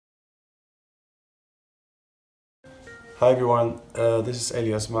Hi everyone, this is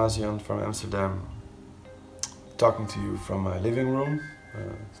Elias Mazian from Amsterdam, talking to you from my living room.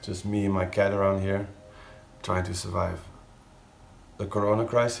 It's just me and my cat around here, trying to survive the corona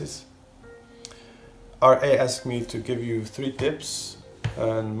crisis. RA asked me to give you 3 tips,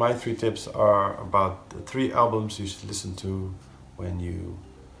 and my 3 tips are about the 3 albums you should listen to when you're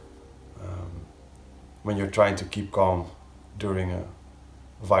trying to keep calm during a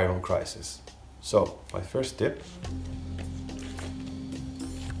viral crisis. So, my first tip: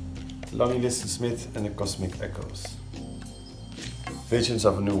 Lonnie Liston Smith and the Cosmic Echoes. Visions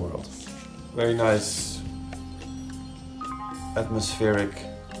of a New World. Very nice, atmospheric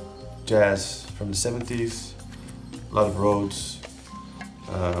jazz from the 70s. A lot of Rhodes.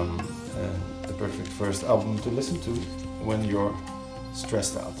 And the perfect first album to listen to when you're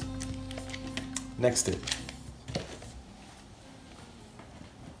stressed out. Next tip.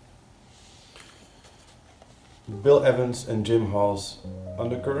 Bill Evans and Jim Hall's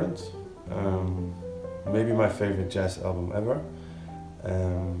Undercurrent. Maybe my favorite jazz album ever.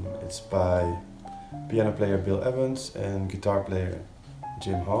 It's by piano player Bill Evans and guitar player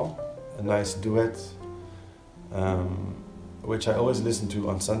Jim Hall. A nice duet, which I always listen to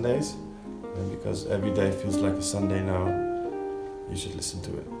on Sundays. And because every day feels like a Sunday now, you should listen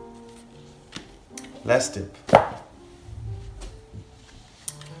to it. Last tip.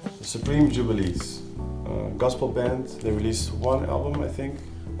 The Supreme Jubilees. Gospel band. They released 1 album, I think.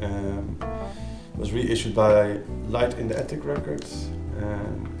 It was reissued by Light in the Attic Records,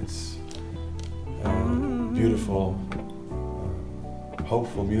 and it's beautiful,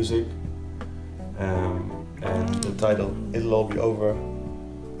 hopeful music. And the title "It'll All Be Over,"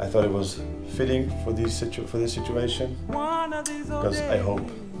 I thought it was fitting for this situation, because I hope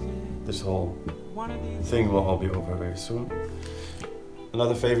this whole thing will all be over very soon.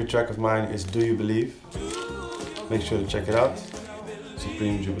 Another favorite track of mine is "Do You Believe?" Make sure to check it out.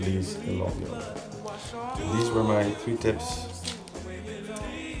 Supreme Jubilees, It'll All Be Over. These were my 3 tips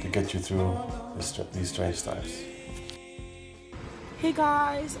to get you through these strange times. Hey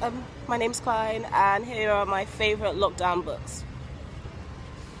guys, my name's Klein, and here are my favorite lockdown books.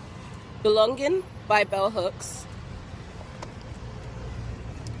 Belonging by Bell Hooks.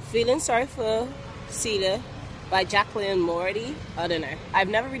 Feeling Sorry for Celia by Jacqueline Morady. I don't know. I've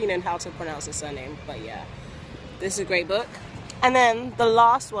never really known how to pronounce her surname, but yeah. This is a great book. And then the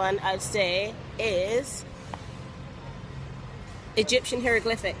last one I'd say is Egyptian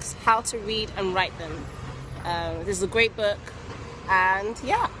Hieroglyphics, How to Read and Write Them. This is a great book, and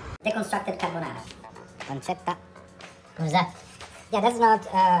yeah. Deconstructed carbonara. Pancetta. What's that? Yeah, that's not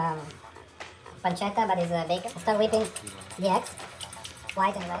pancetta, but it's bacon. Start whipping the eggs,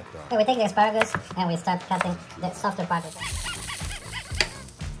 white and red. Okay, we take the asparagus and we start cutting the softer part of it.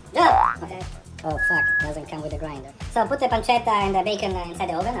 Okay. Oh fuck, doesn't come with a grinder. So put the pancetta and the bacon inside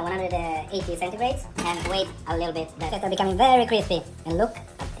the oven at 180 centigrades and wait a little bit. The pancetta becoming very crispy. And look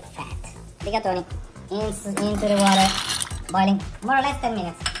at the fat. Rigatoni into the water, boiling more or less 10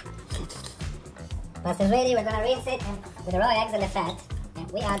 minutes. Pasta's ready, we're gonna rinse it and with the raw eggs and the fat. And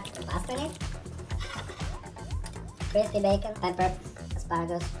we add pasta in it. Crispy bacon, pepper,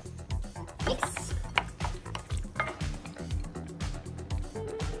 asparagus, mix.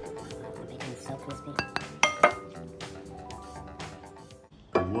 So crispy.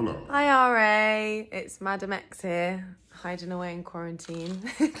 Hi RA, it's Madam X here, hiding away in quarantine.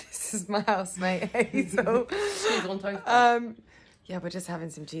 This is my housemate Hazel. Cheese on toast. Yeah, we're just having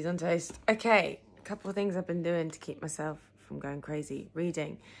some cheese on toast. Okay, a couple of things I've been doing to keep myself from going crazy.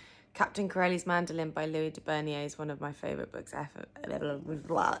 Reading Captain Corelli's Mandolin by Louis de Bernier is one of my favourite books ever.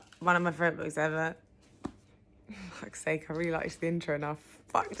 One of my favourite books ever. For fuck's sake, I really liked the intro and I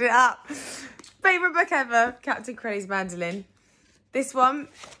fucked it up. Favourite book ever, Captain Corelli's Mandolin. This one,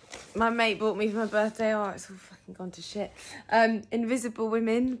 my mate bought me for my birthday. Oh, it's all fucking gone to shit. Invisible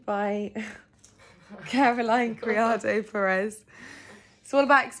Women by Caroline Criado Perez. It's all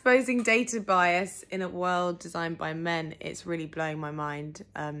about exposing data bias in a world designed by men. It's really blowing my mind.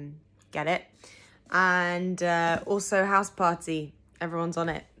 Get it? And also House Party. Everyone's on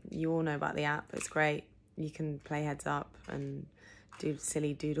it. You all know about the app. It's great. You can play heads up and do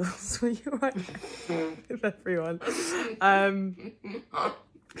silly doodles when you're right with everyone.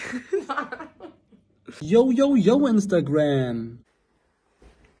 Yo, Instagram!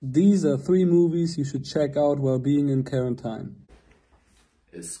 These are 3 movies you should check out while being in quarantine.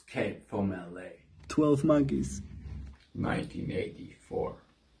 Escape from LA. 12 Monkeys. 1984.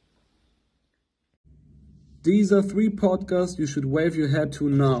 These are 3 podcasts you should wave your head to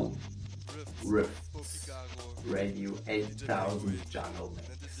now. Rifts. Radio 8000 Jungle Mix.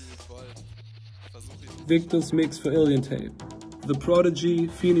 Victor's mix for Alien Tape. The Prodigy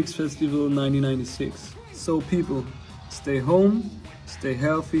Phoenix Festival 1996. So people, stay home, stay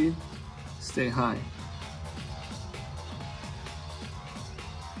healthy, stay high.